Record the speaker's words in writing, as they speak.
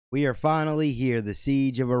We are finally here. The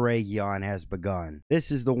siege of Eregion has begun.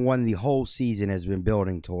 This is the one the whole season has been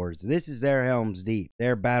building towards. This is their Helm's Deep,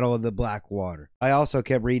 their Battle of the Blackwater. I also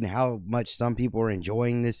kept reading how much some people are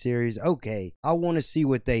enjoying this series. Okay, I want to see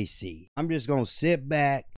what they see. I'm just going to sit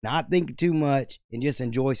back, not think too much, and just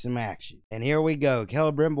enjoy some action. And here we go.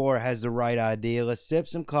 Celebrimbor has the right idea. Let's sip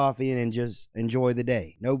some coffee and just enjoy the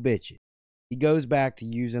day. No bitching. He goes back to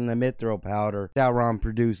using the mithril powder Sauron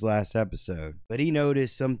produced last episode, but he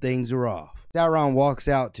noticed some things are off. Sauron walks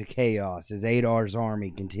out to chaos as Adar's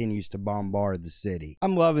army continues to bombard the city.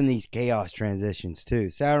 I'm loving these chaos transitions too.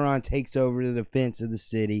 Sauron takes over the defense of the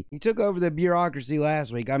city. He took over the bureaucracy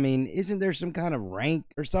last week. I mean, isn't there some kind of rank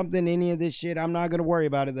or something in any of this shit? I'm not going to worry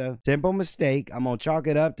about it though. Simple mistake. I'm going to chalk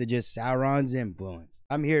it up to just Sauron's influence.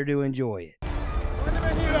 I'm here to enjoy it.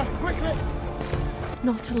 Quickly!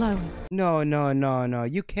 Not alone. No.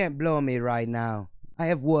 You can't blow me right now. I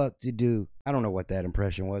have work to do. I don't know what that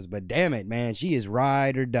impression was, but damn it, man. She is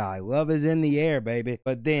ride or die. Love is in the air, baby.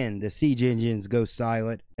 But then the siege engines go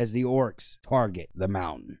silent as the orcs target the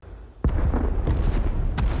mountain.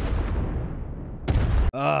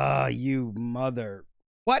 You mother.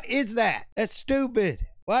 What is that? That's stupid.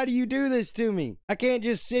 Why do you do this to me? I can't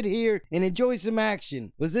just sit here and enjoy some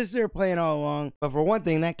action. Was this their plan all along? But for one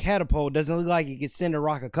thing, that catapult doesn't look like it could send a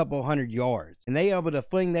rock a couple hundred yards. And they able to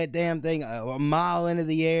fling that damn thing a mile into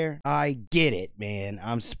the air? I get it, man.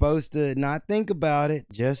 I'm supposed to not think about it.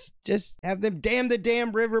 Just have them dam the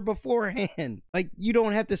damn river beforehand. Like, you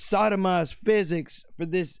don't have to sodomize physics for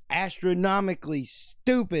this astronomically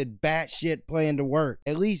stupid batshit plan to work.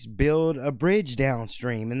 At least build a bridge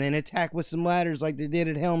downstream and then attack with some ladders like they did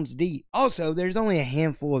at Helm's Deep. Also, there's only a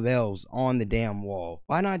handful of elves on the damn wall.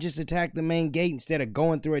 Why not just attack the main gate instead of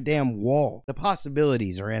going through a damn wall? The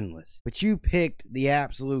possibilities are endless. But you picked the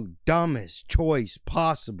absolute dumbest choice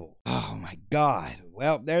possible. Oh my god.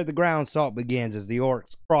 Well, there the ground salt begins as the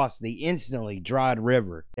orcs cross the instantly dried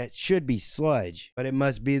river that should be sludge, but it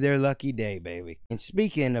must be their lucky day, baby. And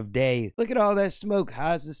speaking of day, look at all that smoke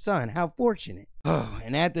high as the sun. How fortunate. Oh,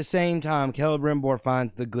 and at the same time, Celebrimbor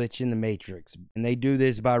finds the glitch in the Matrix. And they do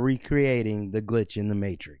this by recreating the glitch in the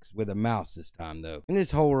Matrix, with a mouse this time, though. In this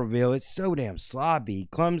whole reveal, it's so damn sloppy. He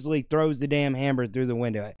clumsily throws the damn hammer through the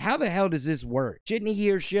window. How the hell does this work? Shouldn't he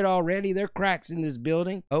hear shit already? There are cracks in this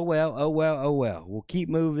building. Oh well. We'll keep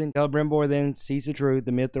moving. Celebrimbor then sees the truth.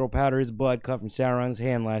 The mithril powder is blood cut from Sauron's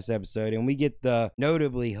hand last episode. And we get the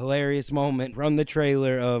notably hilarious moment from the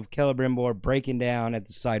trailer of Celebrimbor breaking down at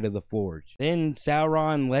the site of the forge. Then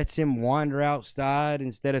Sauron lets him wander outside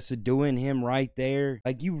instead of subduing him right there.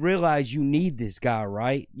 Like, you realize you need this guy,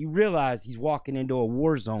 right? You realize he's walking into a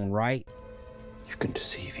war zone, right? You can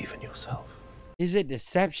deceive even yourself. Is it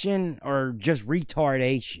deception or just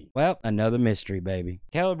retardation? Well, another mystery, baby.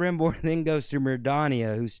 Celebrimbor then goes to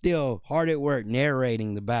Myrdania, who's still hard at work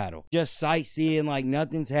narrating the battle. Just sightseeing like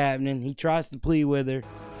nothing's happening. He tries to plead with her.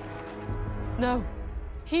 No.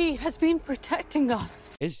 He has been protecting us.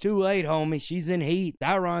 It's too late, homie. She's in heat.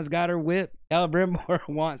 Sauron's got her whip. Celebrimbor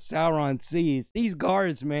wants Sauron seized. These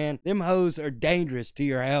guards, man, them hoes are dangerous to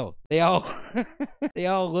your health. They all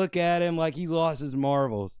look at him like he's lost his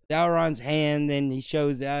marbles. Sauron's hand, then he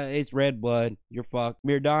shows it's red blood. You're fucked.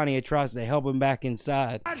 Myrdania tries to help him back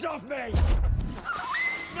inside. Hands off me!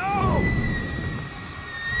 No!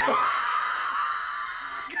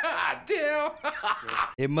 God damn!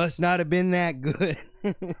 It must not have been that good.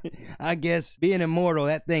 I guess being immortal,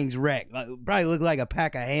 that thing's wrecked. Probably look like a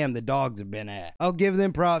pack of ham the dogs have been at. I'll give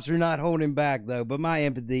them props for not holding back though, but my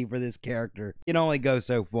empathy for this character can only go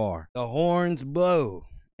so far. The horns blow.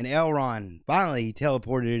 And Elrond, finally he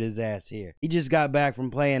teleported his ass here. He just got back from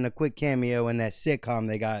playing a quick cameo in that sitcom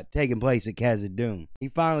they got taking place at Khazad-dûm. He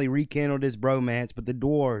finally rekindled his bromance, but the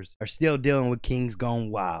dwarves are still dealing with Kings Gone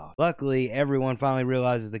Wild. Luckily, everyone finally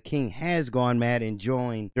realizes the king has gone mad and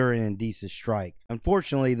joined during Andisa's strike.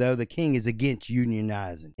 Unfortunately, though, the king is against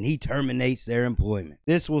unionizing, and he terminates their employment.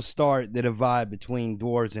 This will start the divide between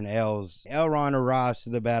dwarves and elves. Elrond arrives to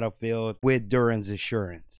the battlefield with Durin's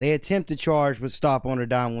assurance. They attempt to charge, but stop on a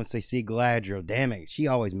dime once they see Galadriel. Damn it, she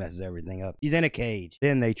always messes everything up. She's in a cage.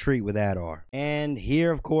 Then they treat with Adar. And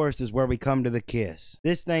here, of course, is where we come to the kiss.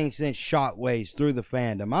 This thing sent shockwaves through the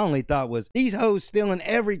fandom. I only thought was, these hoes stealing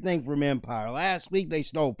everything from Empire. Last week they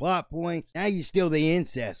stole plot points. Now you steal the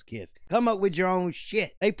incest kiss. Come up with your own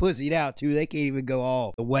shit. They pussied out too. They can't even go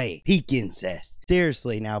all the way. Peak incest.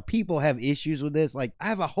 Seriously, now, people have issues with this. Like, I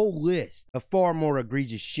have a whole list of far more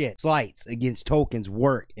egregious shit. Slights against Tolkien's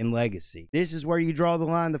work and legacy. This is where you draw the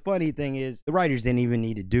storyline. The funny thing is, the writers didn't even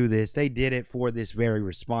need to do this. They did it for this very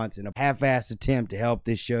response in a half-assed attempt to help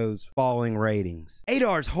this show's falling ratings.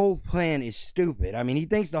 Adar's whole plan is stupid. I mean, he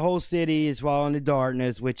thinks the whole city is falling to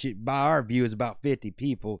darkness, which by our view is about 50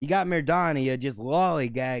 people. You got Myrdonia just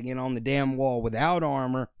lollygagging on the damn wall without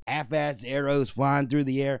armor, half-assed arrows flying through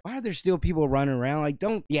the air. Why are there still people running around? Like,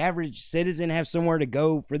 don't the average citizen have somewhere to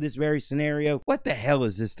go for this very scenario? What the hell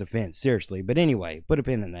is this defense? Seriously. But anyway, put a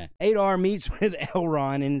pin in that. Adar meets with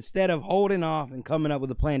Elrond, and instead of holding off and coming up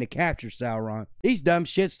with a plan to capture Sauron, these dumb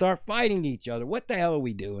shits start fighting each other. What the hell are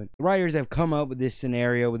we doing? The writers have come up with this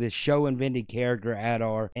scenario with this show-invented character,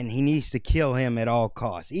 Adar, and he needs to kill him at all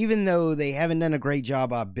costs. Even though they haven't done a great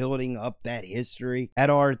job of building up that history,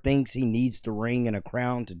 Adar thinks he needs the ring and a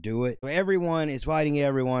crown to do it. So everyone is fighting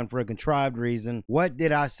everyone for a contrived reason. What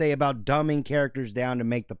did I say about dumbing characters down to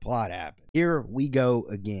make the plot happen? Here we go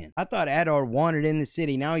again. I thought Adar wanted in the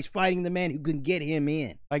city. Now he's fighting the man who can get him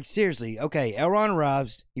in. Like, seriously. Okay, Elrond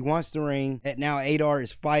arrives. He wants the ring. And now Adar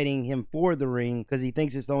is fighting him for the ring because he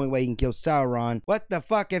thinks it's the only way he can kill Sauron. What the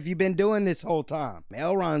fuck have you been doing this whole time?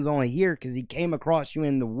 Elrond's only here because he came across you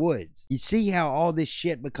in the woods. You see how all this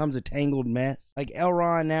shit becomes a tangled mess? Like,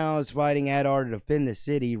 Elrond now is fighting Adar to defend the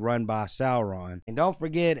city run by Sauron. And don't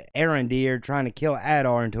forget Arondir trying to kill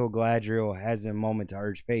Adar until Galadriel has a moment to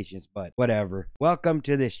urge patience, but whatever. Welcome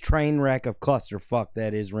to this train wreck of clusterfuck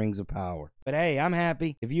that is Rings of Power. But hey, I'm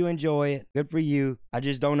happy. If you enjoy it, good for you. I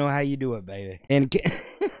just don't know how you do it, baby. And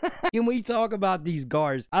can we talk about these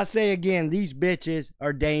guards? I say again, these bitches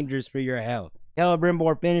are dangerous for your health.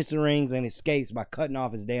 Celebrimbor finishes the rings and escapes by cutting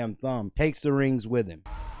off his damn thumb. Takes the rings with him.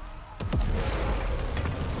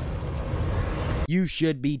 You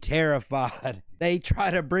should be terrified. They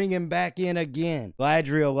try to bring him back in again.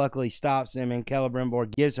 Galadriel luckily stops him and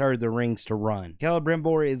Celebrimbor gives her the rings to run.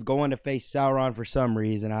 Celebrimbor is going to face Sauron for some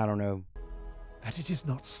reason, I don't know. That it is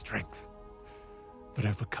not strength that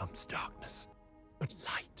overcomes darkness, but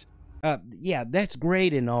light. Yeah, that's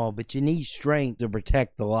great and all, but you need strength to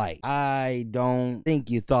protect the light. I don't think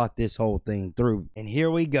you thought this whole thing through. And here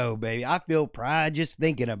we go, baby. I feel pride just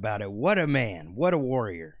thinking about it. What a man. What a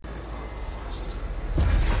warrior.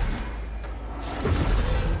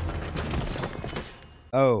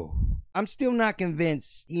 Oh, I'm still not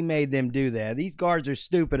convinced he made them do that. These guards are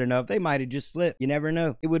stupid enough. They might have just slipped. You never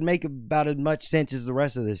know. It would make about as much sense as the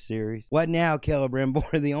rest of this series. What now,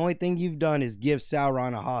 Celebrimbor? The only thing you've done is give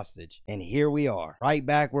Sauron a hostage. And here we are, right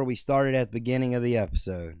back where we started at the beginning of the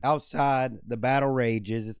episode. Outside, the battle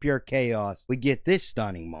rages. It's pure chaos. We get this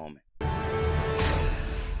stunning moment.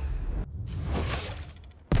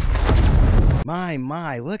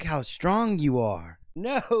 My, look how strong you are.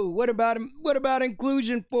 No, what about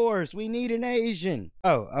inclusion force? We need an Asian.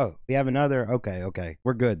 Oh, we have another. Okay.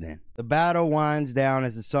 We're good then. The battle winds down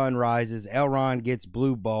as the sun rises. Elrond gets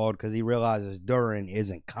blue-balled because he realizes Durin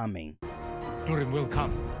isn't coming. Durin will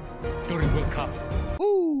come. Durin will come.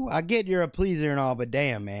 Ooh, I get you're a pleaser and all, but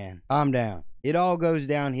damn, man. Calm down. It all goes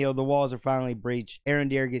downhill. The walls are finally breached.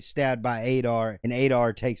 Arondir gets stabbed by Adar, and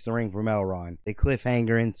Adar takes the ring from Elrond. The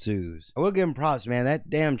cliffhanger ensues. I will give him props, man. That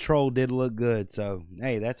damn troll did look good, so,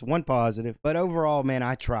 hey, that's one positive. But overall, man,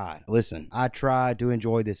 I tried. Listen, I tried to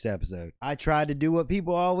enjoy this episode. I tried to do what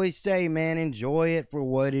people always say, man. Enjoy it for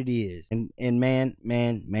what it is. And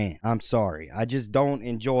man, I'm sorry. I just don't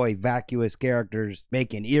enjoy vacuous characters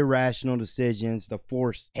making irrational decisions to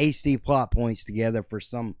force hasty plot points together for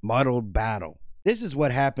some muddled battle. This is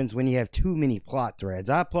what happens when you have too many plot threads.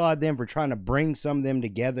 I applaud them for trying to bring some of them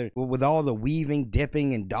together, but with all the weaving,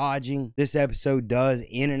 dipping, and dodging this episode does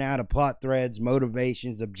in and out of plot threads,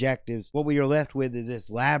 motivations, objectives, what we are left with is this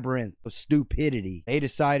labyrinth of stupidity. They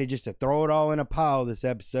decided just to throw it all in a pile this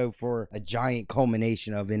episode for a giant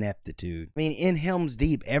culmination of ineptitude. I mean, in Helm's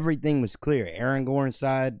Deep, everything was clear. Aragorn's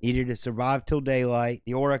side needed to survive till daylight.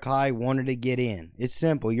 The Uruk-hai wanted to get in. It's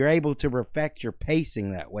simple. You're able to perfect your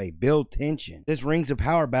pacing that way, build tension. This Rings of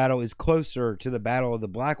Power battle is closer to the Battle of the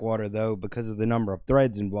Blackwater, though, because of the number of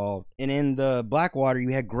threads involved. And in the Blackwater,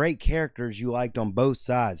 you had great characters you liked on both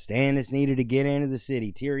sides. Stannis needed to get into the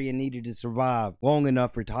city. Tyrion needed to survive long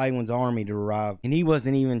enough for Tywin's army to arrive. And he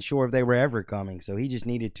wasn't even sure if they were ever coming, so he just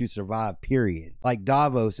needed to survive, period. Like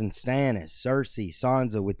Davos and Stannis, Cersei,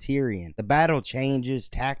 Sansa with Tyrion. The battle changes,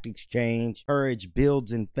 tactics change, courage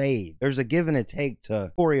builds and fades. There's a give and a take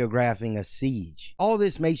to choreographing a siege. All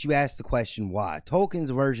this makes you ask the question, why? why.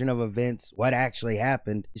 Tolkien's version of events, what actually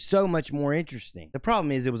happened, is so much more interesting. The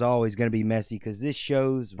problem is it was always going to be messy because this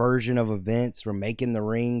show's version of events, from making the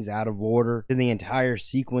rings out of order to the entire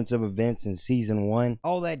sequence of events in season 1,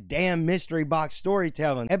 all that damn mystery box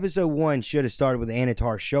storytelling. Episode 1 should have started with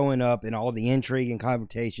Annatar showing up and all the intrigue and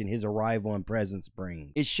confrontation his arrival and presence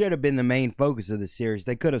brings. It should have been the main focus of the series.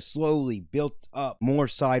 They could have slowly built up more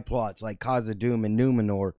side plots like Khazad-dûm and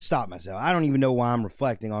Numenor. Stop myself. I don't even know why I'm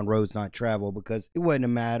reflecting on Roads Not Traveled, because it wouldn't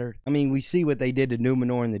have mattered. I mean, we see what they did to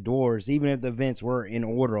Numenor and the Dwarves. Even if the events were in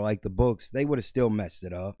order like the books, they would have still messed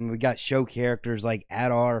it up. And we got show characters like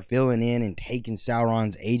Adar filling in and taking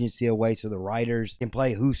Sauron's agency away so the writers can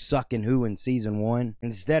play who's sucking who in season 1.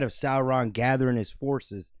 Instead of Sauron gathering his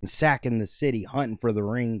forces and sacking the city, hunting for the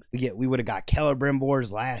rings, we would have got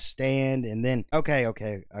Celebrimbor's last stand, and then okay,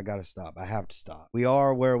 I gotta stop. I have to stop. We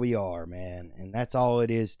are where we are, man, and that's all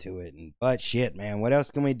it is to it. But shit, man, what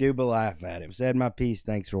else can we do but laugh at it? I've said my piece.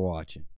 Thanks for watching.